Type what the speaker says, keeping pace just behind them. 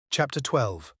Chapter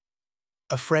 12.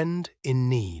 A Friend in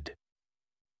Need.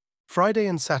 Friday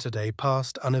and Saturday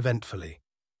passed uneventfully.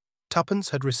 Tuppence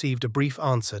had received a brief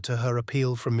answer to her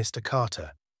appeal from Mr.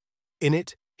 Carter. In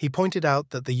it, he pointed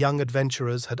out that the young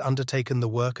adventurers had undertaken the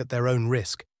work at their own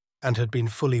risk and had been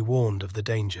fully warned of the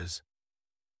dangers.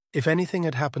 If anything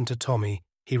had happened to Tommy,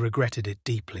 he regretted it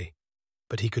deeply,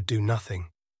 but he could do nothing.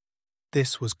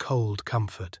 This was cold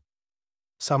comfort.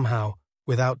 Somehow,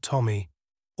 without Tommy,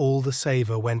 all the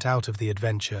savour went out of the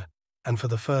adventure, and for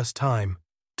the first time,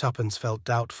 Tuppence felt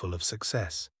doubtful of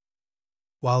success.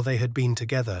 While they had been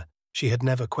together, she had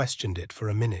never questioned it for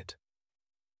a minute.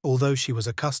 Although she was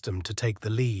accustomed to take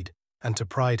the lead and to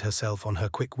pride herself on her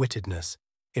quick-wittedness,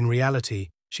 in reality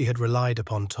she had relied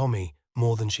upon Tommy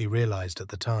more than she realised at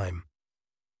the time.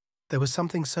 There was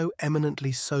something so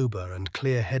eminently sober and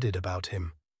clear-headed about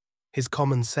him. His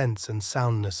common sense and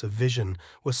soundness of vision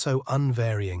were so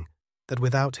unvarying that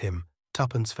without him,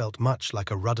 Tuppence felt much like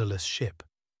a rudderless ship.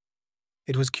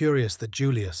 It was curious that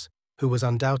Julius, who was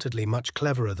undoubtedly much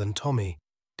cleverer than Tommy,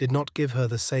 did not give her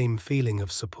the same feeling of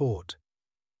support.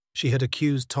 She had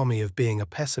accused Tommy of being a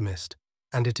pessimist,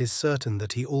 and it is certain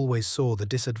that he always saw the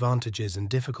disadvantages and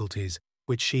difficulties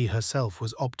which she herself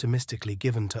was optimistically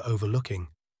given to overlooking.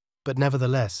 But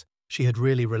nevertheless, she had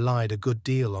really relied a good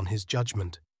deal on his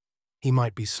judgment. He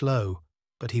might be slow,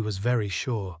 but he was very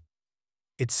sure.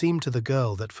 It seemed to the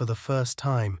girl that for the first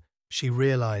time she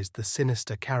realized the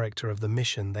sinister character of the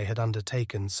mission they had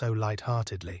undertaken so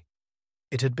light-heartedly.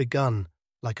 It had begun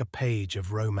like a page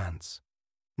of romance.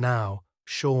 Now,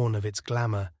 shorn of its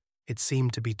glamour, it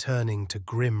seemed to be turning to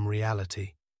grim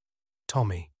reality.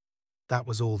 Tommy, that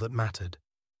was all that mattered.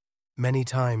 Many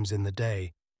times in the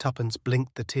day, Tuppence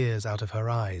blinked the tears out of her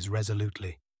eyes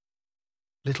resolutely.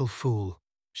 "Little fool,"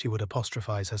 she would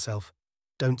apostrophize herself.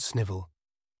 "Don't snivel.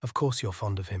 Of course you're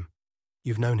fond of him.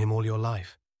 You've known him all your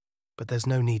life. But there's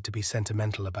no need to be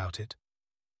sentimental about it."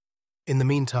 In the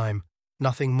meantime,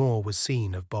 nothing more was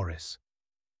seen of Boris.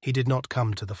 He did not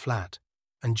come to the flat,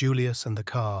 and Julius and the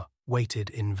car waited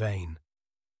in vain.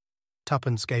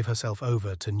 Tuppence gave herself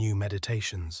over to new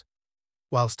meditations.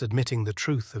 Whilst admitting the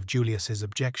truth of Julius's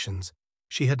objections,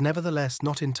 she had nevertheless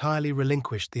not entirely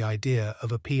relinquished the idea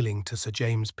of appealing to Sir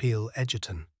James Peel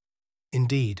Egerton.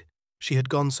 Indeed, she had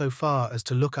gone so far as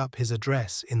to look up his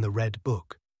address in the Red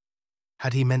Book.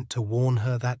 Had he meant to warn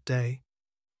her that day?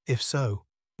 If so,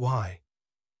 why?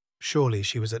 Surely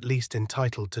she was at least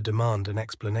entitled to demand an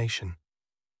explanation.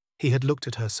 He had looked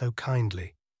at her so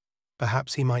kindly.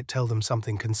 Perhaps he might tell them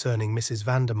something concerning Mrs.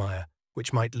 Vandermeyer,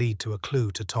 which might lead to a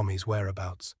clue to Tommy's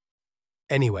whereabouts.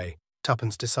 Anyway,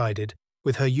 Tuppence decided,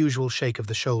 with her usual shake of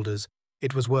the shoulders,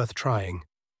 it was worth trying,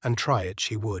 and try it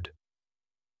she would.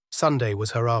 Sunday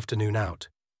was her afternoon out.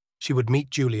 She would meet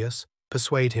Julius,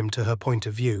 persuade him to her point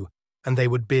of view, and they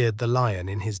would beard the lion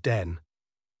in his den.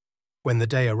 When the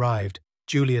day arrived,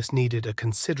 Julius needed a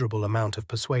considerable amount of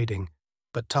persuading,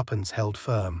 but Tuppence held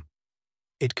firm.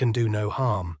 "It can do no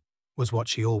harm," was what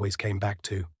she always came back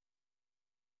to.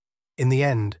 In the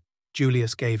end,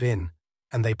 Julius gave in,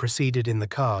 and they proceeded in the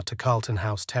car to Carlton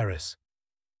House Terrace.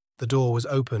 The door was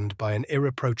opened by an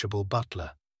irreproachable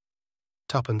butler.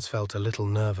 Tuppence felt a little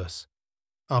nervous.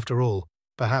 After all,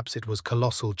 perhaps it was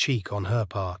colossal cheek on her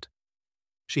part.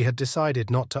 She had decided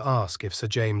not to ask if Sir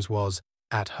James was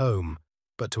at home,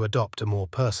 but to adopt a more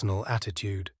personal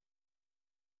attitude.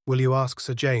 "Will you ask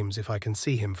Sir James if I can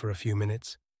see him for a few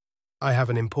minutes? I have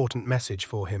an important message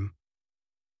for him."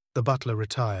 The butler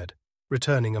retired,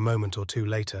 returning a moment or two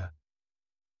later.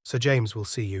 "Sir James will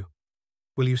see you.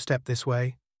 Will you step this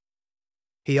way?"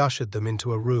 He ushered them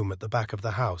into a room at the back of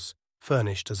the house,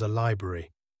 furnished as a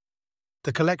library.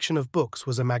 The collection of books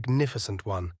was a magnificent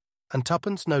one, and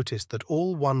Tuppence noticed that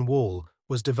all one wall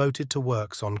was devoted to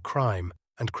works on crime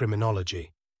and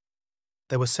criminology.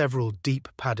 There were several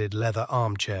deep-padded leather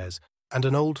armchairs and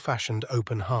an old-fashioned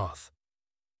open hearth.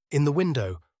 In the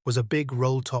window was a big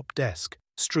roll-top desk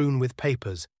strewn with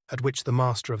papers at which the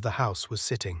master of the house was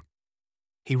sitting.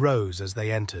 He rose as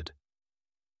they entered.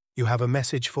 "You have a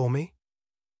message for me?"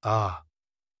 "Ah."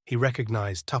 He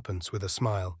recognized Tuppence with a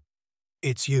smile.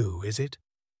 "It's you, is it?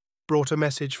 Brought a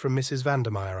message from Mrs.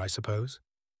 Vandermeyer, I suppose?"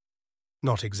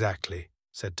 "Not exactly,"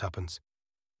 said Tuppence.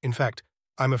 "In fact,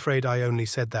 I'm afraid I only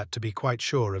said that to be quite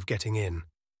sure of getting in.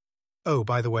 Oh,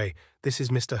 by the way, this is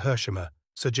Mr. Hershemer,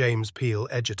 Sir James Peel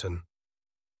Egerton."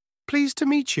 "Pleased to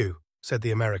meet you," said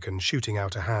the American, shooting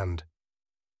out a hand.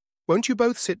 "Won't you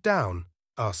both sit down?"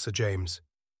 asked Sir James.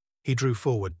 He drew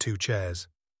forward 2 chairs.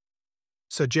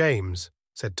 "Sir James,"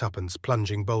 said Tuppence,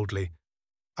 plunging boldly,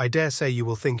 "I dare say you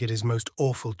will think it is most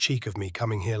awful cheek of me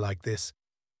coming here like this,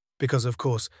 because, of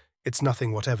course, it's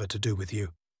nothing whatever to do with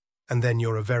you. And then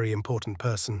you're a very important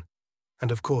person,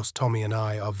 and of course Tommy and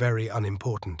I are very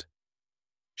unimportant."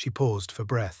 She paused for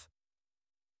breath.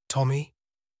 "Tommy?"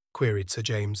 queried Sir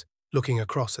James, looking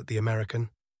across at the American.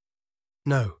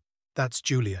 "No, that's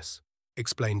Julius,"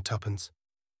 explained Tuppence.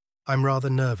 "I'm rather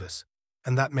nervous,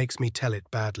 and that makes me tell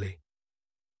it badly.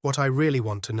 What I really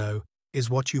want to know is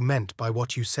what you meant by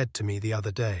what you said to me the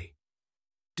other day.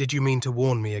 Did you mean to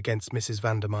warn me against Mrs.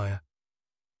 Vandermeyer?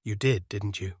 You did,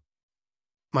 didn't you?"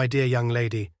 "My dear young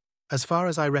lady, as far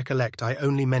as I recollect, I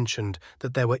only mentioned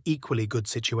that there were equally good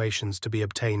situations to be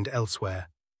obtained elsewhere."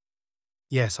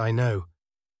 "Yes, I know,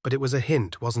 but it was a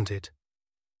hint, wasn't it?"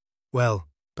 "Well,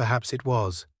 perhaps it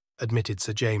was," admitted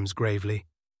Sir James gravely.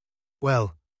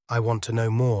 "Well, I want to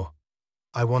know more.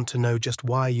 I want to know just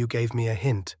why you gave me a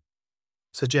hint."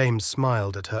 Sir James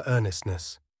smiled at her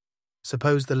earnestness.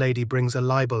 "Suppose the lady brings a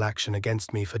libel action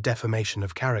against me for defamation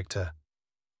of character?"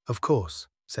 "Of course,"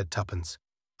 said Tuppence.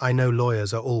 "I know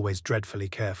lawyers are always dreadfully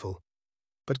careful.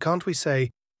 But can't we say,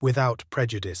 without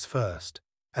prejudice first,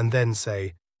 and then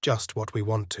say just what we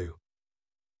want to?"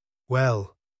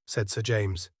 "Well," said Sir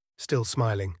James, still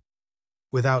smiling,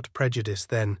 "without prejudice,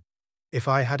 then, if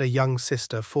I had a young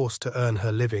sister forced to earn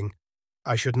her living,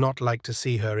 I should not like to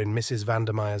see her in Mrs.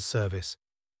 Vandermeyer's service.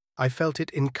 I felt it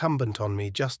incumbent on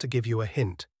me just to give you a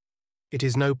hint. It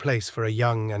is no place for a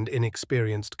young and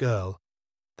inexperienced girl.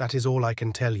 That is all I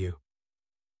can tell you."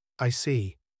 "I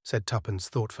see," said Tuppence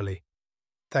thoughtfully.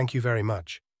 "Thank you very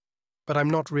much. But I'm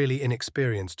not really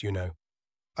inexperienced, you know.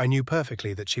 I knew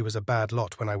perfectly that she was a bad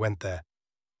lot when I went there.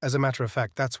 As a matter of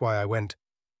fact, that's why I went—"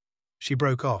 She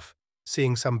broke off,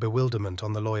 seeing some bewilderment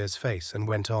on the lawyer's face, and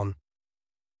went on.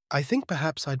 "I think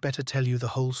perhaps I'd better tell you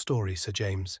the whole story, Sir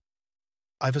James.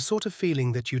 I've a sort of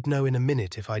feeling that you'd know in a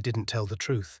minute if I didn't tell the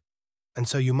truth, and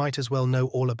so you might as well know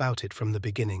all about it from the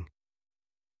beginning.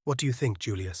 What do you think,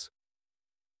 Julius?"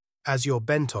 "As you're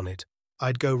bent on it,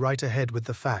 I'd go right ahead with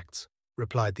the facts,"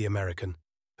 replied the American,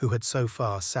 who had so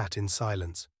far sat in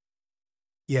silence.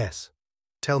 "Yes,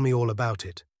 tell me all about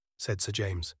it," said Sir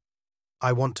James.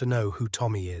 "I want to know who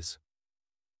Tommy is."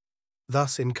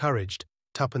 Thus encouraged,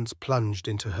 Tuppence plunged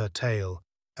into her tale,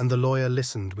 and the lawyer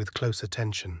listened with close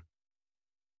attention.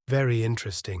 "Very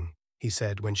interesting," he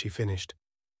said when she finished.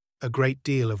 "A great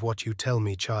deal of what you tell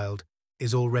me, child,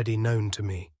 is already known to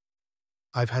me.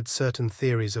 I've had certain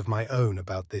theories of my own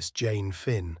about this Jane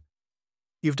Finn.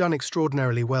 You've done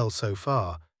extraordinarily well so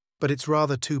far, but it's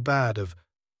rather too bad of,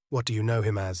 what do you know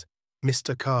him as,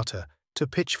 Mr. Carter, to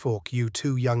pitchfork you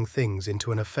two young things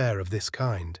into an affair of this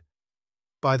kind.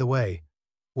 By the way,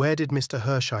 where did Mr.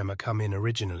 Hersheimer come in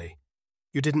originally?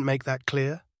 You didn't make that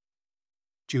clear?"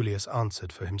 Julius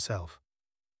answered for himself.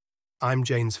 "I'm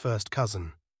Jane's first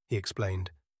cousin," he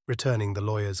explained, returning the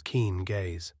lawyer's keen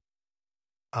gaze.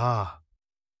 "Ah."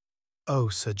 "Oh,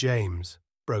 Sir James,"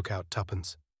 broke out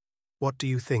Tuppence, "what do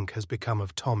you think has become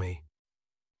of Tommy?"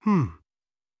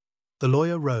 The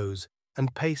lawyer rose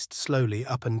and paced slowly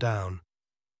up and down.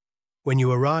 "When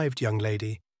you arrived, young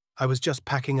lady, I was just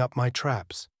packing up my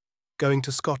traps, going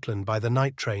to Scotland by the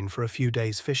night train for a few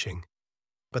days fishing.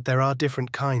 But there are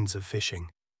different kinds of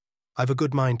fishing. I've a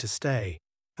good mind to stay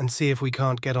and see if we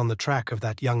can't get on the track of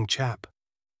that young chap."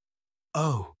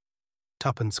 "Oh,"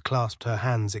 Tuppence clasped her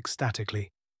hands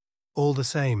ecstatically. "All the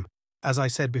same, as I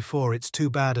said before, it's too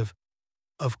bad of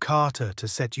Carter to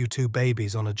set you two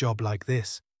babies on a job like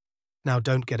this. Now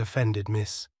don't get offended,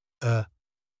 Miss,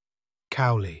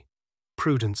 Cowley,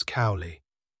 Prudence Cowley,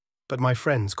 but my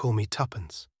friends call me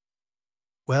Tuppence."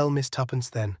 "Well, Miss Tuppence,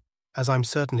 then, as I'm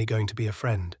certainly going to be a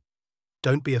friend.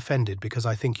 Don't be offended because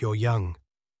I think you're young.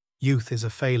 Youth is a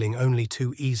failing only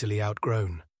too easily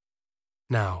outgrown.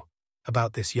 Now,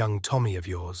 about this young Tommy of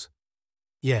yours."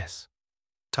 "Yes."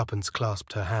 Tuppence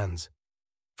clasped her hands.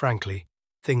 "Frankly,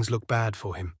 things look bad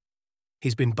for him.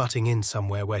 He's been butting in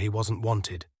somewhere where he wasn't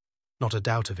wanted, not a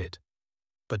doubt of it.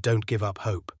 But don't give up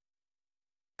hope."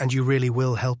 "And you really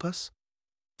will help us?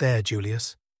 There,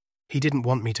 Julius. He didn't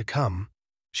want me to come,"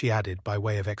 she added by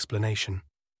way of explanation.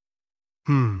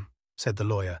 Said the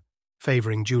lawyer,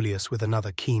 favouring Julius with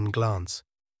another keen glance.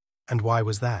 "And why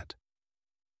was that?"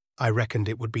 "I reckoned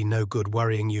it would be no good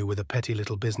worrying you with a petty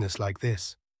little business like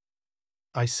this."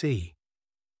 "I see."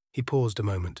 He paused a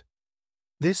moment.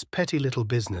 "This petty little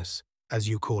business, as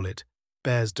you call it,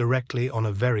 bears directly on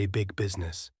a very big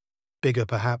business, bigger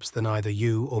perhaps than either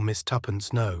you or Miss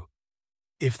Tuppence know.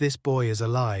 If this boy is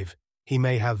alive, he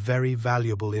may have very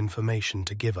valuable information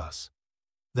to give us.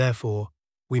 Therefore,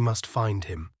 we must find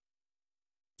him."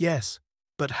 "Yes,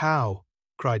 but how?"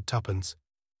 cried Tuppence.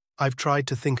 "I've tried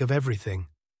to think of everything."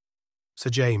 Sir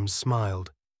James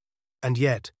smiled. "And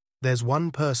yet, there's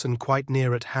one person quite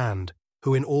near at hand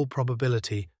who in all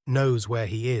probability knows where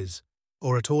he is,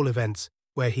 or at all events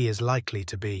where he is likely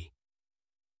to be."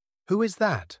 "Who is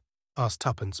that?" asked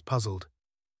Tuppence, puzzled.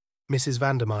 "Mrs.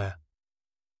 Vandermeyer."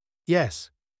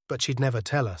 "Yes, but she'd never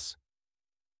tell us."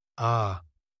 "Ah,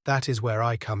 that is where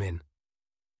I come in.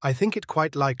 I think it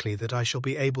quite likely that I shall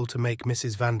be able to make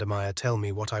Mrs. Vandermeyer tell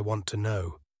me what I want to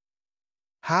know."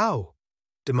 "How?"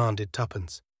 demanded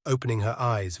Tuppence, opening her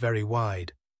eyes very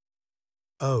wide.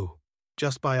 "Oh,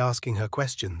 just by asking her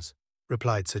questions,"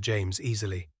 replied Sir James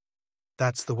easily.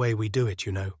 "That's the way we do it,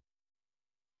 you know."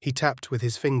 He tapped with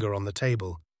his finger on the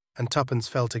table, and Tuppence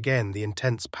felt again the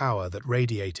intense power that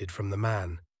radiated from the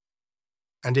man.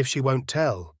 "And if she won't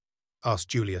tell?" asked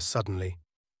Julius suddenly.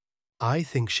 "I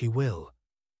think she will.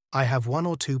 I have one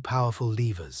or two powerful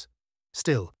levers.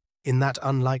 Still, in that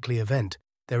unlikely event,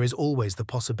 there is always the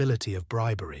possibility of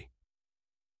bribery."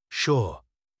 "Sure,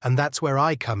 and that's where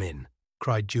I come in,"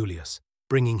 cried Julius,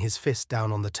 bringing his fist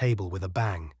down on the table with a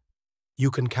bang. "You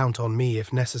can count on me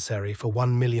if necessary for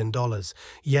 $1 million.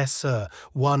 Yes, sir,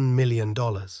 $1 million.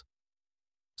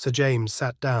 Sir James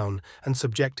sat down and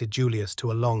subjected Julius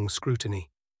to a long scrutiny.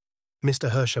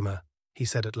 "Mr. Hersheimer," he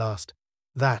said at last,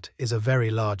 "that is a very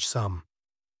large sum."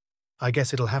 "I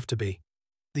guess it'll have to be.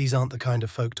 These aren't the kind of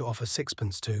folk to offer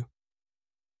sixpence to."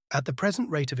 "At the present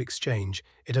rate of exchange,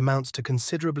 it amounts to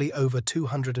considerably over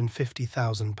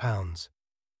 £250,000.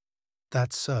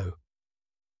 "That's so.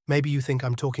 Maybe you think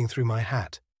I'm talking through my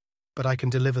hat, but I can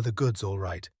deliver the goods all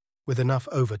right, with enough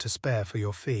over to spare for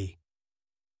your fee."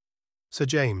 Sir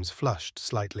James flushed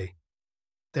slightly.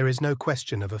 "There is no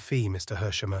question of a fee, Mr.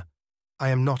 Hersheimer. I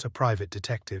am not a private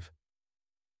detective."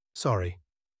 "Sorry.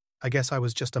 I guess I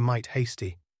was just a mite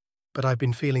hasty, but I've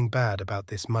been feeling bad about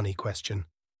this money question.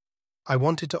 I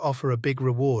wanted to offer a big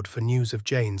reward for news of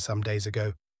Jane some days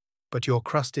ago, but your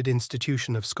crusted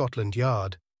institution of Scotland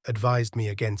Yard advised me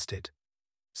against it,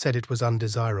 said it was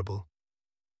undesirable."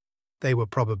 "They were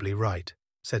probably right,"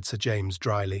 said Sir James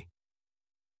dryly.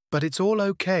 "But it's all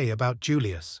okay about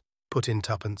Julius," put in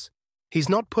Tuppence. "He's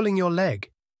not pulling your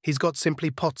leg. He's got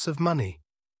simply pots of money."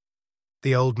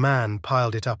 "The old man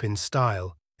piled it up in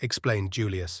style," explained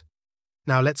Julius.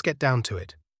 "Now let's get down to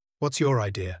it. What's your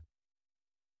idea?"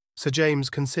 Sir James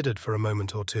considered for a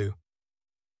moment or two.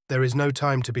 "There is no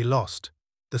time to be lost.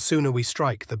 The sooner we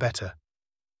strike, the better."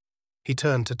 He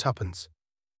turned to Tuppence.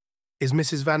 "Is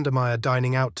Mrs. Vandermeyer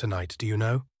dining out tonight, do you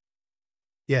know?"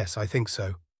 "Yes, I think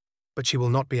so. But she will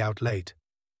not be out late.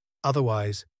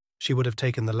 Otherwise, she would have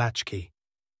taken the latchkey."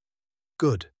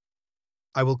 "Good.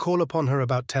 I will call upon her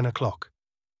about 10 o'clock.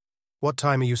 What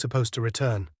time are you supposed to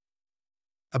return?"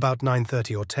 "About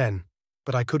 9:30 or 10,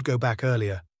 but I could go back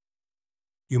earlier."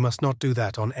 "You must not do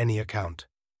that on any account.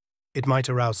 It might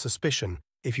arouse suspicion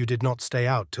if you did not stay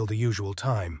out till the usual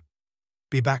time.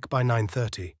 Be back by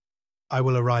 9:30. I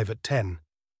will arrive at 10.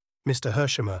 Mr.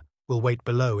 Hersheimer will wait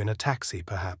below in a taxi,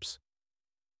 perhaps."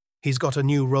 "He's got a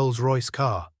new Rolls-Royce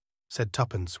car," said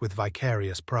Tuppence with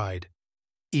vicarious pride.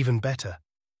 "Even better.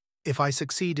 If I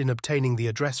succeed in obtaining the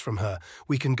address from her,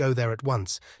 we can go there at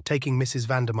once, taking Mrs.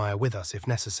 Vandermeyer with us if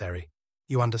necessary.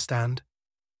 You understand?"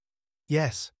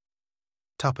 "Yes."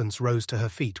 Tuppence rose to her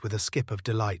feet with a skip of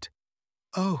delight.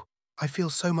 "Oh, I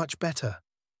feel so much better."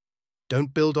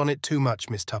 "Don't build on it too much,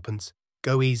 Miss Tuppence.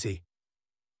 Go easy."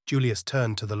 Julius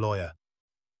turned to the lawyer.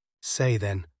 "Say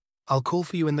then, I'll call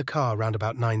for you in the car round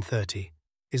about 9:30.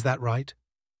 Is that right?"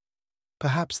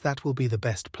 "Perhaps that will be the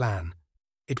best plan.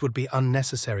 It would be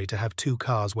unnecessary to have two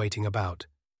cars waiting about.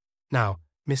 Now,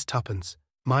 Miss Tuppence,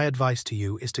 my advice to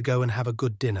you is to go and have a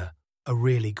good dinner, a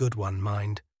really good one,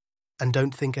 mind, and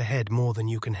don't think ahead more than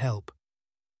you can help."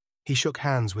 He shook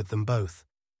hands with them both,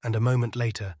 and a moment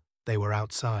later they were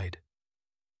outside.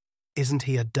 "Isn't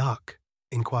he a duck?"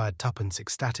 inquired Tuppence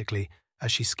ecstatically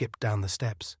as she skipped down the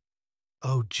steps.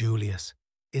 "Oh, Julius,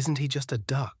 isn't he just a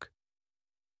duck?"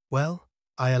 "Well,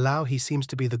 I allow he seems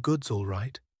to be the goods all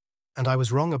right, and I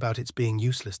was wrong about its being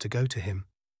useless to go to him.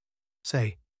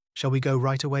 Say, shall we go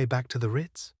right away back to the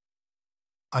Ritz?"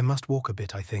 "I must walk a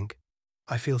bit, I think.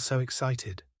 I feel so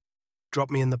excited. Drop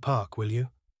me in the park, will you?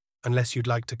 Unless you'd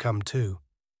like to come too."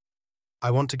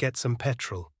 "I want to get some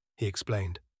petrol," he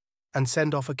explained, "and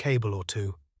send off a cable or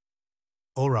two."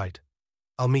 "All right.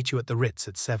 I'll meet you at the Ritz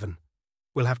at 7.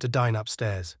 We'll have to dine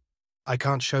upstairs. I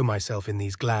can't show myself in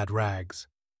these glad rags."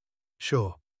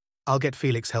 "Sure. I'll get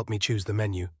Felix help me choose the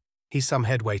menu. He's some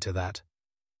head waiter, that.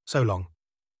 So long."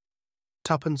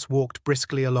 Tuppence walked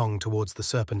briskly along towards the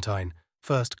Serpentine,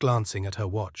 first glancing at her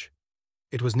watch.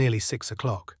 It was nearly 6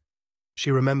 o'clock.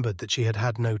 She remembered that she had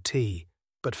had no tea,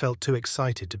 but felt too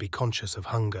excited to be conscious of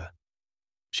hunger.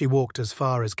 She walked as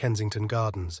far as Kensington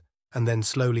Gardens, and then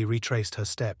slowly retraced her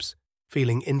steps,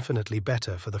 feeling infinitely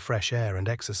better for the fresh air and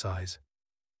exercise.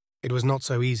 It was not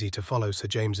so easy to follow Sir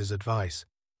James's advice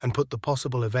and put the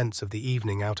possible events of the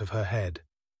evening out of her head.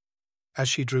 As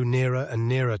she drew nearer and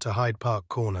nearer to Hyde Park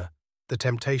Corner, the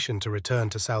temptation to return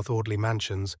to South Audley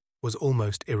Mansions was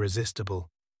almost irresistible.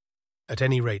 At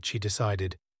any rate, she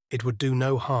decided, it would do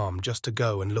no harm just to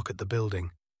go and look at the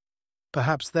building.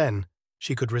 Perhaps then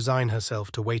she could resign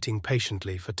herself to waiting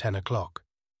patiently for 10 o'clock.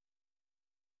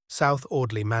 South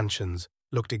Audley Mansions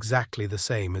looked exactly the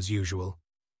same as usual.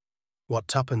 What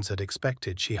Tuppence had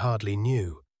expected she hardly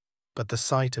knew, but the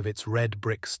sight of its red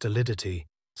brick stolidity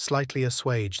slightly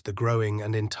assuaged the growing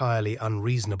and entirely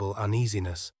unreasonable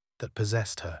uneasiness that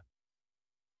possessed her.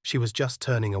 She was just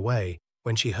turning away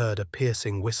when she heard a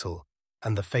piercing whistle,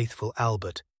 and the faithful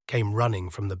Albert came running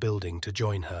from the building to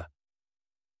join her.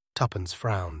 Tuppence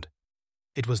frowned.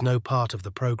 It was no part of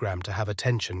the programme to have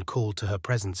attention called to her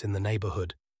presence in the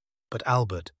neighbourhood, but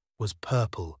Albert was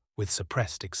purple with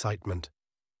suppressed excitement.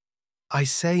 "I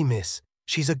say, miss,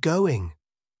 she's a-going."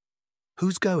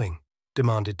 "Who's going?"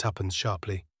 demanded Tuppence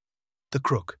sharply. "The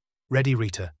crook, Ready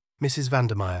Rita, Mrs.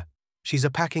 Vandermeyer. She's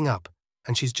a-packing up,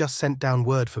 and she's just sent down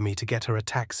word for me to get her a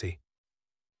taxi."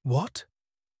 "What?"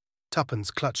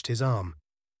 Tuppence clutched his arm.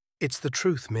 "It's the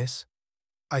truth, miss.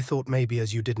 I thought maybe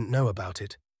as you didn't know about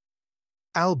it."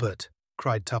 "Albert,"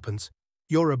 cried Tuppence,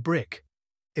 "you're a brick.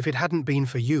 If it hadn't been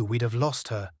for you, we'd have lost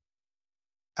her."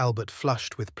 Albert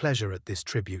flushed with pleasure at this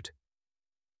tribute.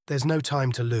 "There's no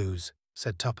time to lose,"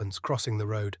 said Tuppence, crossing the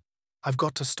road. "I've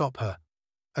got to stop her.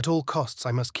 At all costs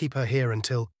I must keep her here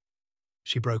until—"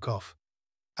 She broke off.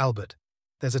 "Albert,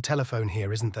 there's a telephone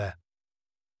here, isn't there?"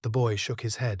 The boy shook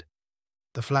his head.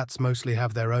 "The flats mostly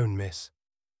have their own, miss.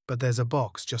 But there's a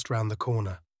box just round the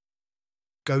corner."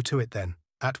 "Go to it then,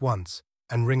 at once,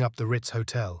 and ring up the Ritz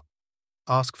Hotel.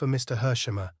 Ask for Mr.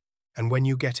 Hershemer, and when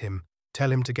you get him,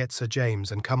 tell him to get Sir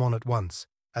James and come on at once,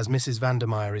 as Mrs.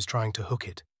 Vandermeyer is trying to hook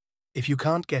it. If you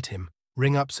can't get him,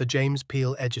 ring up Sir James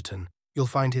Peel Egerton. You'll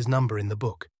find his number in the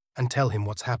book, and tell him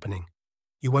what's happening.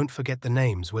 You won't forget the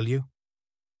names, will you?"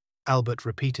 Albert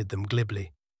repeated them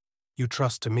glibly. "You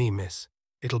trust to me, miss.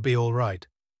 It'll be all right.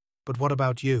 But what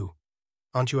about you?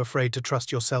 Aren't you afraid to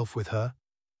trust yourself with her?"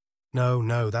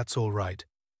 No, that's all right.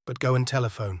 But go and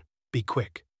telephone. Be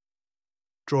quick."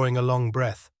 Drawing a long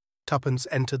breath, Tuppence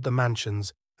entered the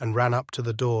Mansions and ran up to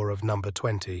the door of number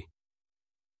 20.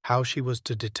 How she was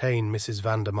to detain Mrs.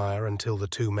 Vandermeyer until the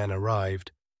two men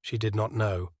arrived, she did not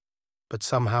know, but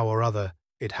somehow or other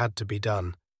it had to be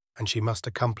done, and she must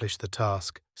accomplish the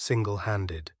task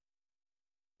single-handed.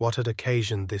 What had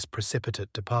occasioned this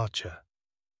precipitate departure?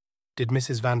 Did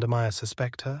Mrs. Vandermeyer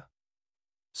suspect her?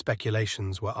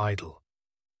 Speculations were idle.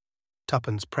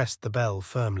 Tuppence pressed the bell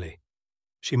firmly.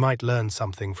 She might learn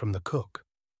something from the cook.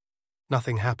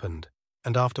 Nothing happened,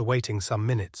 and after waiting some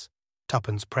minutes,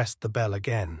 Tuppence pressed the bell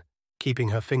again, keeping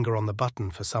her finger on the button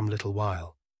for some little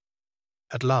while.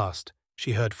 At last,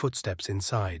 she heard footsteps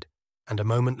inside, and a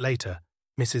moment later,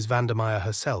 Mrs. Vandermeyer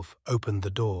herself opened the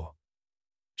door.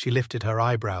 She lifted her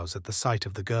eyebrows at the sight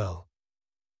of the girl.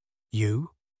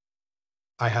 "You?"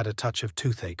 "I had a touch of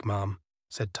toothache, ma'am,"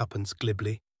 said Tuppence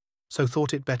glibly, "so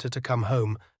thought it better to come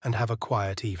home and have a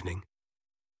quiet evening."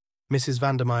 Mrs.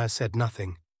 Vandermeyer said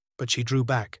nothing, but she drew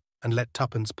back and let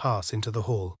Tuppence pass into the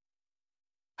hall.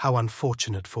 "How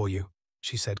unfortunate for you,"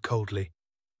 she said coldly.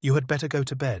 "You had better go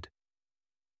to bed."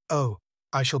 "Oh,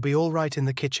 I shall be all right in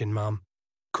the kitchen, ma'am.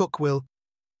 Cook will—"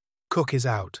 "Cook is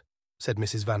out," said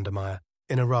Mrs. Vandermeyer,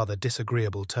 in a rather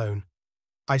disagreeable tone.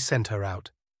 "I sent her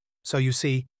out. So you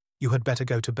see, you had better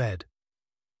go to bed."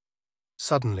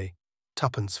 Suddenly,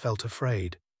 Tuppence felt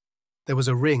afraid. There was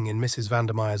a ring in Mrs.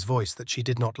 Vandermeyer's voice that she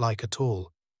did not like at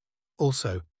all.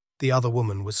 Also, the other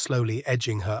woman was slowly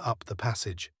edging her up the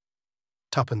passage.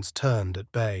 Tuppence turned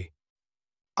at bay.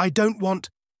 "I don't want—"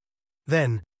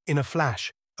 Then, in a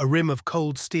flash, a rim of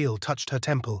cold steel touched her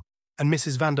temple, and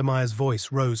Mrs. Vandermeyer's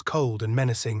voice rose cold and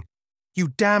menacing. "You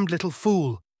damned little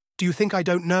fool! Do you think I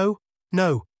don't know?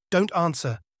 No, don't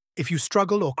answer. If you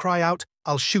struggle or cry out,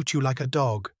 I'll shoot you like a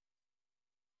dog."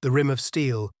 The rim of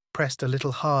steel pressed a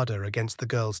little harder against the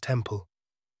girl's temple.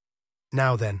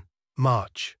 "Now then,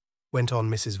 march," went on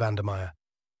Mrs. Vandermeyer.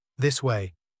 "This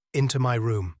way, into my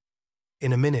room.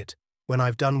 In a minute, when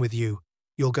I've done with you,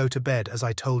 you'll go to bed as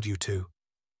I told you to.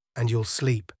 And you'll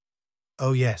sleep.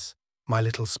 Oh yes, my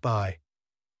little spy.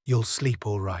 You'll sleep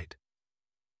all right."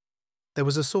 There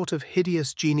was a sort of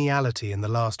hideous geniality in the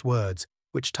last words,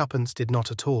 which Tuppence did not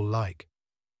at all like.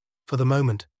 For the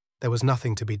moment, there was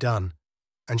nothing to be done,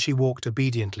 and she walked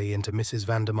obediently into Mrs.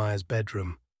 Vandermeyer's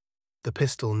bedroom. The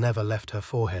pistol never left her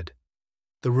forehead.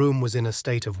 The room was in a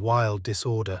state of wild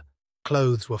disorder,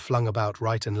 Clothes were flung about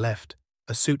right and left.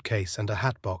 A suitcase and a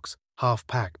hatbox,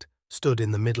 half-packed, stood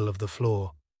in the middle of the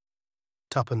floor.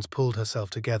 Tuppence pulled herself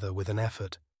together with an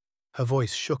effort. Her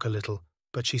voice shook a little,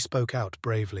 but she spoke out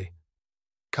bravely.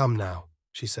 "Come now,"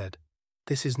 she said.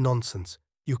 "This is nonsense.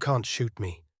 You can't shoot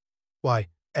me. Why,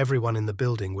 everyone in the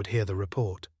building would hear the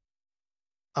report."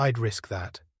 "I'd risk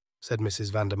that," said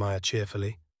Mrs. Vandermeyer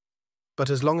cheerfully. "But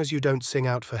as long as you don't sing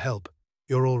out for help,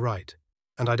 you're all right,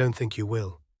 and I don't think you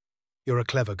will. You're a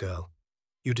clever girl.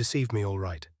 You deceived me all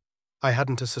right. I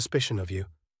hadn't a suspicion of you,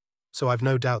 so I've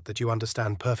no doubt that you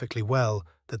understand perfectly well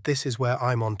that this is where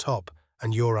I'm on top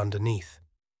and you're underneath.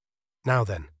 Now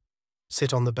then,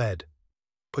 sit on the bed,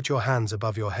 put your hands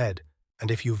above your head,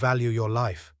 and if you value your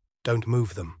life, don't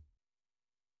move them."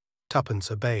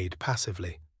 Tuppence obeyed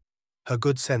passively. Her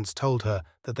good sense told her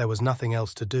that there was nothing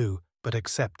else to do but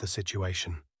accept the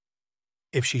situation.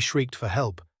 If she shrieked for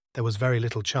help, there was very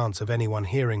little chance of anyone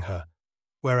hearing her,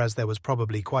 whereas there was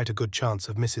probably quite a good chance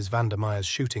of Mrs. Vandermeyer's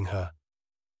shooting her.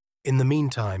 In the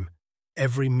meantime,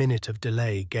 every minute of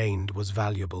delay gained was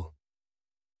valuable.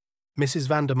 Mrs.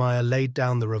 Vandermeyer laid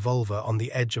down the revolver on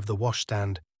the edge of the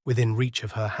washstand within reach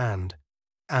of her hand,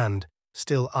 and,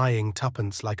 still eyeing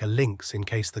Tuppence like a lynx in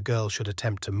case the girl should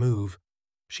attempt to move,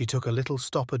 she took a little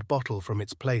stoppered bottle from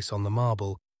its place on the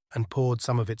marble and poured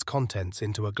some of its contents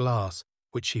into a glass,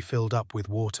 which she filled up with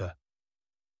water.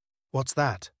 "What's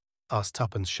that?" asked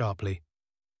Tuppence sharply.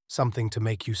 "Something to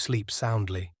make you sleep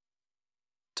soundly."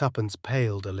 Tuppence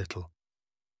paled a little.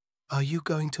 "Are you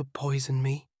going to poison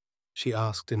me?" she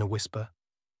asked in a whisper.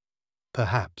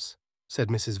 "Perhaps," said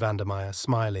Mrs. Vandermeyer,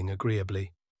 smiling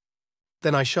agreeably.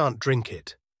 "Then I shan't drink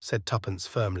it," said Tuppence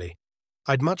firmly.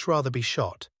 "I'd much rather be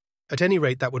shot. At any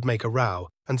rate that would make a row,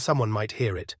 and someone might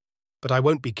hear it. But I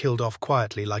won't be killed off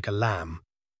quietly like a lamb."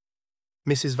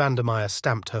 Mrs. Vandermeyer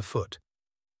stamped her foot.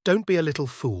 "Don't be a little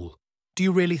fool. Do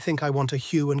you really think I want a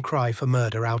hue and cry for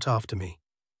murder out after me?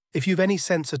 If you've any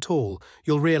sense at all,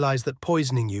 you'll realize that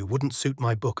poisoning you wouldn't suit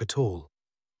my book at all.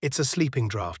 It's a sleeping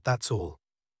draught, that's all.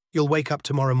 You'll wake up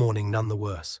tomorrow morning none the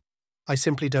worse. I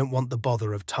simply don't want the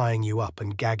bother of tying you up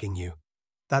and gagging you.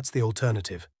 That's the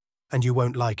alternative, and you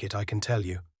won't like it, I can tell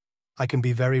you. I can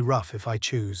be very rough if I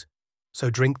choose, so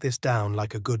drink this down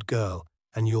like a good girl,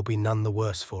 and you'll be none the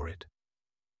worse for it."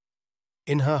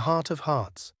 In her heart of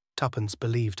hearts, Tuppence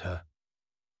believed her.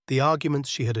 The arguments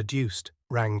she had adduced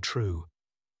rang true.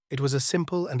 It was a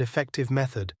simple and effective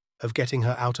method of getting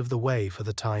her out of the way for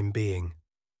the time being.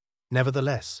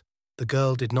 Nevertheless, the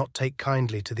girl did not take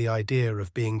kindly to the idea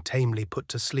of being tamely put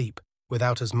to sleep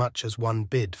without as much as one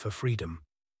bid for freedom.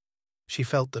 She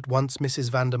felt that once Mrs.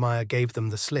 Vandermeyer gave them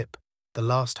the slip, the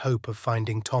last hope of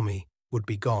finding Tommy would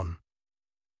be gone.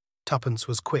 Tuppence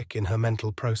was quick in her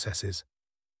mental processes.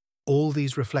 All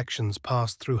these reflections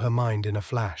passed through her mind in a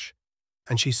flash,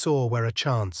 and she saw where a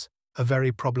chance, a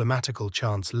very problematical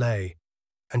chance, lay,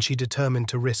 and she determined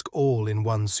to risk all in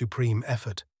one supreme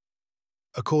effort.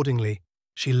 Accordingly,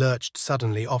 she lurched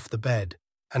suddenly off the bed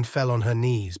and fell on her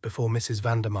knees before Mrs.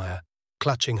 Vandermeyer,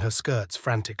 clutching her skirts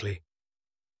frantically.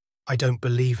 "I don't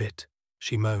believe it,"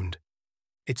 she moaned.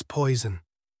 "It's poison.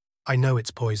 I know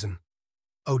it's poison.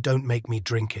 Oh, don't make me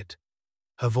drink it."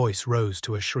 Her voice rose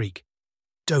to a shriek.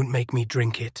 "Don't make me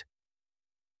drink it."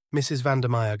 Mrs.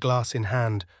 Vandermeyer, glass in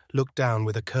hand, looked down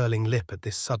with a curling lip at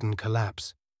this sudden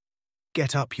collapse.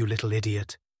 "Get up, you little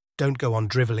idiot. Don't go on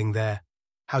drivelling there.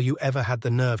 How you ever had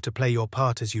the nerve to play your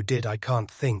part as you did, I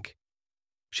can't think."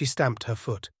 She stamped her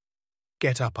foot.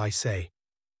 "Get up, I say."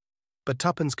 But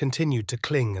Tuppence continued to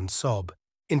cling and sob,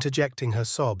 interjecting her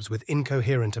sobs with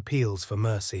incoherent appeals for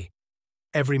mercy.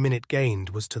 Every minute gained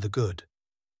was to the good.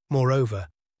 Moreover,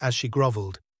 as she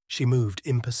grovelled, she moved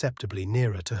imperceptibly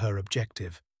nearer to her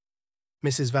objective.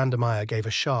 Mrs. Vandermeyer gave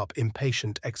a sharp,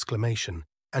 impatient exclamation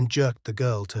and jerked the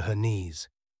girl to her knees.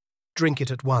 "Drink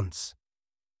it at once."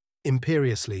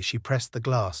 Imperiously she pressed the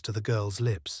glass to the girl's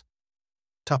lips.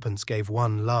 Tuppence gave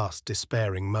one last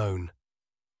despairing moan.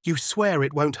 "You swear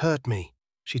it won't hurt me,"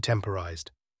 she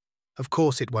temporized. "Of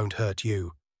course it won't hurt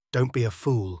you. Don't be a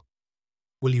fool.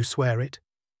 Will you swear it?"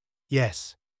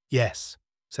 "Yes, yes,"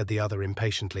 said the other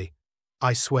impatiently.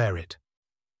 "I swear it."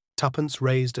 Tuppence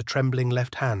raised a trembling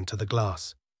left hand to the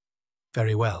glass.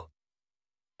 "Very well."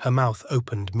 Her mouth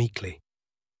opened meekly.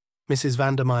 Mrs.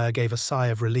 Vandermeyer gave a sigh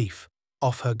of relief,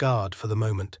 off her guard for the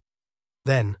moment.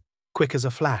 Then, quick as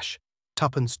a flash,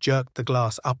 Tuppence jerked the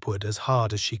glass upward as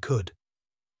hard as she could.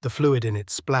 The fluid in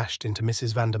it splashed into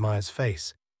Mrs. Vandermeyer's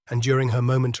face, and during her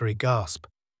momentary gasp,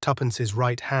 Tuppence's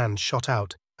right hand shot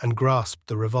out and grasped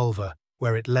the revolver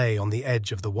where it lay on the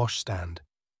edge of the washstand.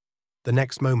 The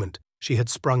next moment, she had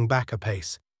sprung back a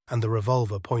pace, and the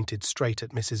revolver pointed straight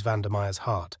at Mrs. Vandermeyer's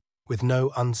heart, with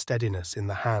no unsteadiness in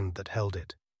the hand that held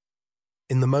it.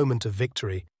 In the moment of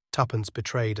victory, Tuppence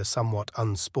betrayed a somewhat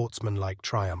unsportsmanlike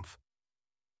triumph.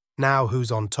 "Now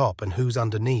who's on top and who's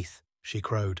underneath?" she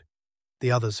crowed.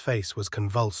 The other's face was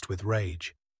convulsed with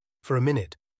rage. For a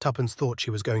minute, Tuppence thought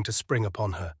she was going to spring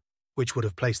upon her, which would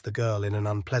have placed the girl in an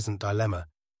unpleasant dilemma,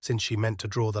 since she meant to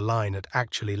draw the line at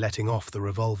actually letting off the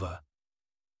revolver.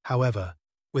 However,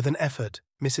 with an effort,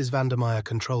 Mrs. Vandermeyer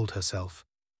controlled herself,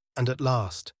 and at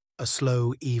last, a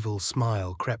slow, evil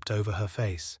smile crept over her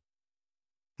face.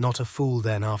 "Not a fool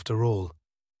then, after all.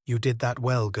 You did that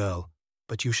well, girl,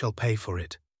 but you shall pay for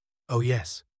it. Oh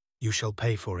yes, you shall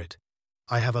pay for it.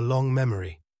 I have a long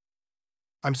memory."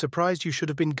 "I'm surprised you should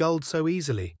have been gulled so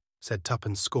easily," said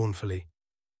Tuppence scornfully.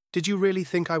 "Did you really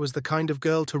think I was the kind of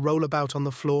girl to roll about on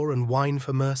the floor and whine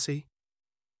for mercy?"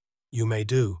 "You may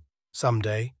do, some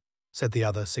day," said the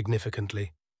other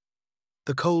significantly.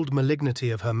 The cold malignity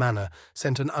of her manner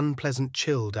sent an unpleasant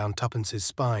chill down Tuppence's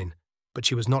spine, but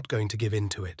she was not going to give in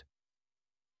to it.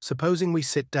 "Supposing we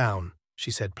sit down," she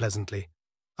said pleasantly.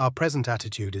 "Our present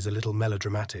attitude is a little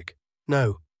melodramatic.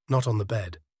 No, not on the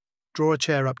bed. Draw a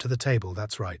chair up to the table,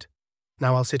 that's right.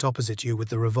 Now I'll sit opposite you with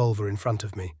the revolver in front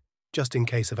of me, just in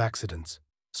case of accidents.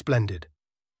 Splendid.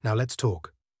 Now let's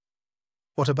talk."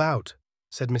 "What about?"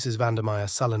 said Mrs. Vandermeyer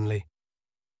sullenly.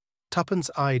 Tuppence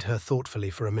eyed her thoughtfully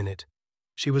for a minute.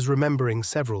 She was remembering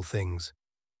several things.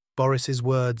 Boris's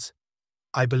words,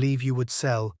 "I believe you would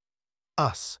sell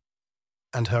us,"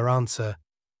 and her answer,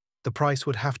 "The price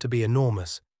would have to be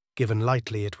enormous, given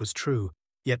lightly it was true,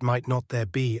 yet might not there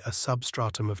be a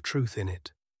substratum of truth in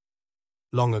it?"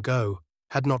 Long ago,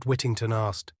 had not Whittington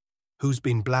asked, "Who's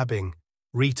been blabbing?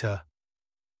 Rita?"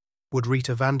 Would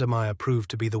Rita Vandermeyer prove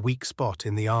to be the weak spot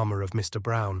in the armour of Mr.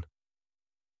 Brown?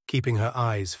 Keeping her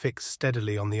eyes fixed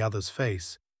steadily on the other's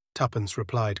face, Tuppence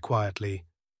replied quietly,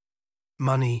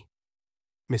 "Money,"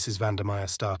 Mrs. Vandermeyer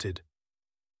started.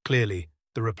 Clearly,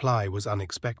 the reply was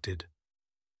unexpected.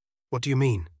 "What do you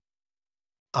mean?"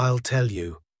 "I'll tell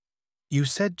you. You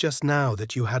said just now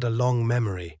that you had a long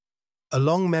memory. A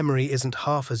long memory isn't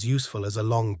half as useful as a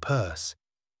long purse.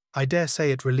 I dare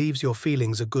say it relieves your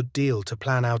feelings a good deal to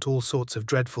plan out all sorts of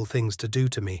dreadful things to do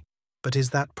to me, but is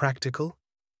that practical?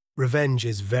 Revenge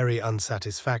is very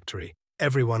unsatisfactory.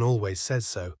 Everyone always says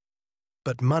so.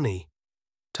 But money,"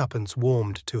 Tuppence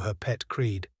warmed to her pet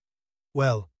creed.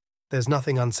 "Well, there's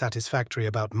nothing unsatisfactory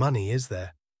about money, is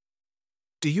there?"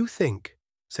 "Do you think,"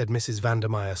 said Mrs.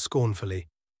 Vandermeyer scornfully,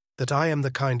 "that I am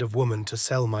the kind of woman to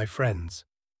sell my friends?"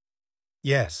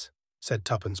 "Yes," said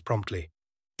Tuppence promptly,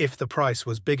 "if the price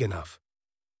was big enough.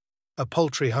 A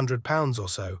paltry £100 or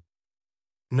so."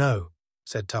 "No,"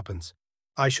 said Tuppence,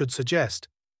 "I should suggest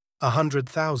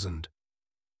 100,000.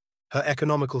 Her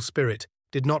economical spirit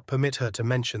did not permit her to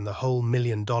mention the whole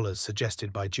 $1,000,000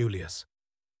 suggested by Julius.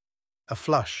 A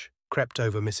flush crept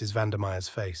over Mrs. Vandermeyer's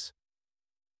face.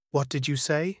 "What did you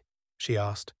say?" she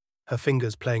asked, her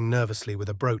fingers playing nervously with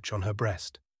a brooch on her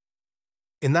breast.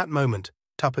 In that moment,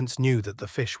 Tuppence knew that the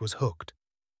fish was hooked,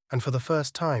 and for the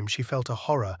first time she felt a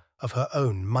horror of her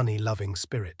own money-loving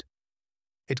spirit.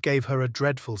 It gave her a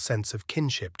dreadful sense of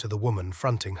kinship to the woman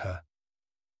fronting her.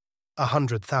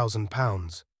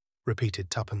 £100,000, repeated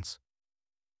Tuppence.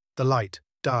 The light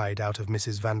died out of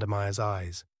Mrs. Vandermeyer's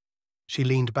eyes. She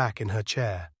leaned back in her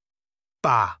chair.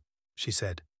 "Bah!" she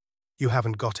said. "You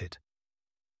haven't got it."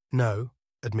 "No,"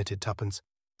 admitted Tuppence,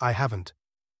 "I haven't,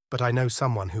 but I know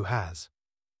someone who has."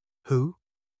 "Who?"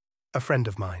 "A friend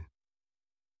of mine."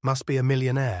 "Must be a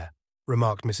millionaire,"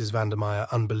 remarked Mrs. Vandermeyer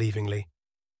unbelievingly.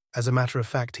 "As a matter of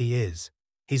fact, he is.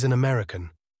 He's an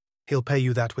American. He'll pay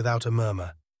you that without a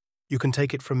murmur. You can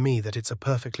take it from me that it's a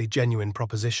perfectly genuine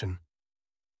proposition."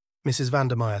 Mrs.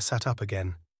 Vandermeyer sat up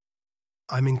again.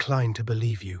 "I'm inclined to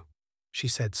believe you," she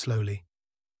said slowly.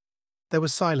 There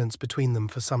was silence between them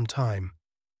for some time.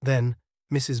 Then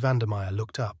Mrs. Vandermeyer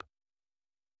looked up.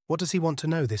 "What does he want to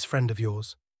know, this friend of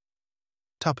yours?"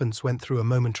 Tuppence went through a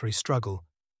momentary struggle,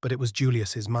 but it was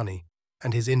Julius's money,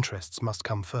 and his interests must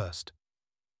come first.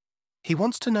 "He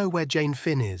wants to know where Jane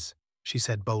Finn is," she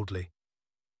said boldly.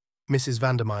 Mrs.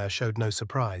 Vandermeyer showed no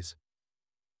surprise.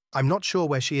 "I'm not sure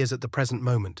where she is at the present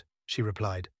moment," she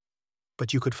replied.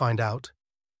 "But you could find out?"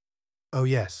 "Oh,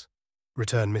 yes,"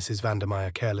 returned Mrs.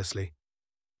 Vandermeyer carelessly.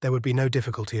 "There would be no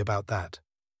difficulty about that."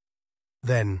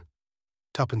 Then,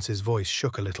 Tuppence's voice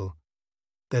shook a little.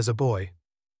 "There's a boy,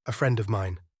 a friend of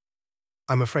mine.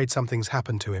 I'm afraid something's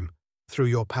happened to him, through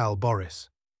your pal Boris."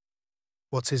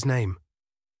 "What's his name?"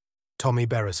 "Tommy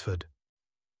Beresford."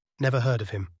 "Never heard of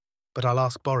him, but I'll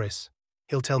ask Boris.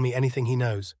 He'll tell me anything he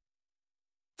knows."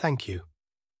 "Thank you."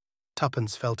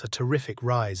 Tuppence felt a terrific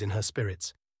rise in her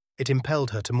spirits. It impelled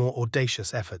her to more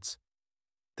audacious efforts.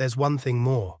 "There's one thing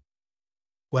more."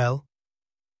 "Well?"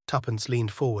 Tuppence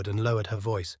leaned forward and lowered her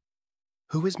voice.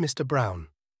 "Who is Mr. Brown?"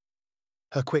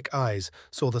 Her quick eyes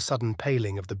saw the sudden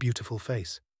paling of the beautiful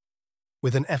face.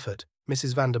 With an effort,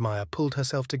 Mrs. Vandermeyer pulled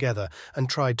herself together and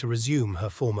tried to resume her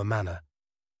former manner.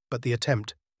 But the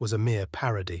attempt was a mere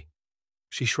parody.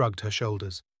 She shrugged her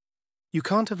shoulders. "You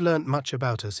can't have learnt much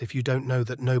about us if you don't know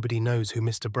that nobody knows who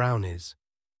Mr. Brown is."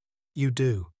 "You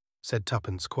do," said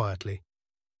Tuppence quietly.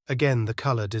 Again the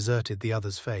colour deserted the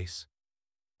other's face.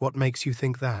 "What makes you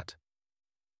think that?"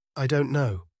 "I don't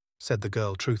know," said the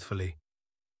girl truthfully.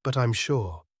 "But I'm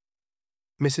sure."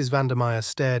 Mrs. Vandermeyer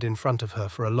stared in front of her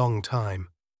for a long time.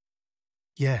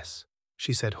 "Yes,"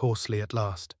 she said hoarsely at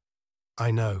last.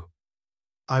 "I know.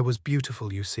 I was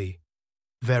beautiful, you see.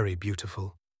 Very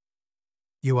beautiful."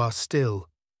 "You are still,"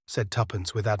 said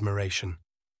Tuppence with admiration.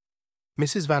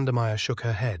 Mrs. Vandermeyer shook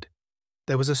her head.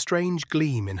 There was a strange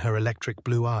gleam in her electric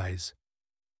blue eyes.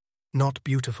 "Not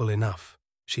beautiful enough,"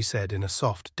 she said in a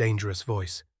soft, dangerous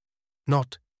voice.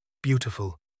 "Not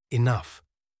beautiful enough.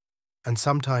 And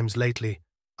sometimes lately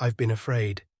I've been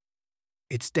afraid.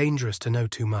 It's dangerous to know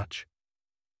too much."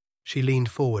 She leaned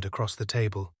forward across the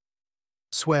table.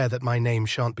 "Swear that my name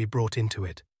shan't be brought into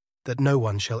it, that no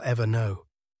one shall ever know."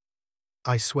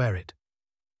 "I swear it.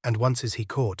 And once is he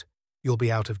caught, you'll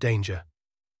be out of danger."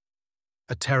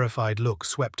 A terrified look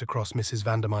swept across Mrs.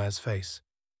 Vandermeyer's face.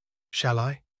 "Shall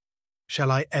I? Shall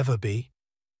I ever be?"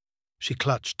 She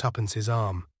clutched Tuppence's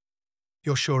arm.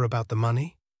 "You're sure about the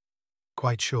money?"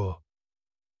 "Quite sure."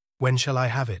 "When shall I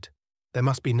have it? There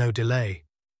must be no delay."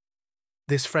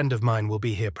 "This friend of mine will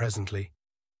be here presently.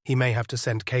 He may have to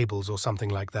send cables or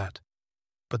something like that.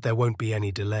 But there won't be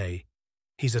any delay.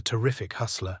 He's a terrific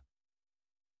hustler."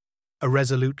 A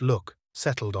resolute look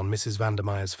settled on Mrs.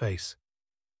 Vandermeyer's face.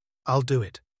 "I'll do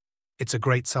it. It's a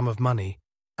great sum of money,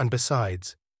 and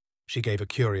besides," she gave a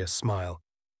curious smile,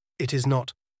 "it is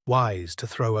not wise to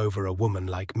throw over a woman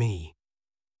like me."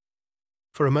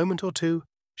 For a moment or two,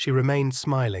 she remained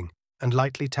smiling and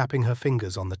lightly tapping her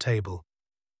fingers on the table.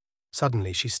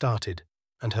 Suddenly she started,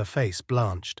 and her face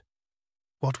blanched.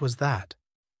 "What was that?"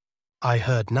 "I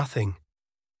heard nothing."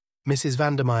 Mrs.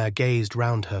 Vandermeyer gazed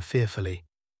round her fearfully.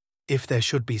 "If there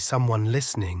should be someone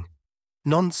listening."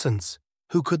 "Nonsense!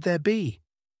 Who could there be?"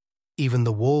 "Even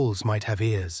the walls might have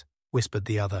ears," whispered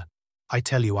the other. "I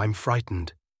tell you, I'm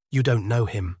frightened. You don't know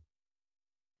him."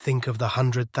 "Think of the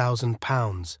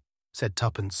 £100,000, said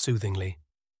Tuppence soothingly.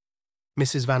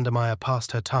 Mrs. Vandermeyer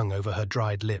passed her tongue over her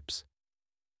dried lips.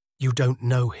 "You don't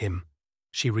know him,"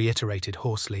 she reiterated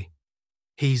hoarsely.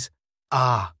 "He's...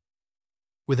 ah!"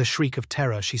 With a shriek of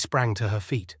terror, she sprang to her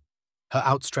feet. Her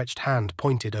outstretched hand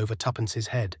pointed over Tuppence's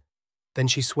head. Then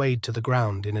she swayed to the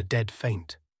ground in a dead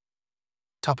faint.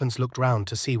 Tuppence looked round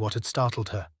to see what had startled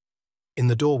her. In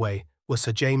the doorway were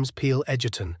Sir James Peel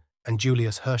Egerton and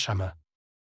Julius Hershammer.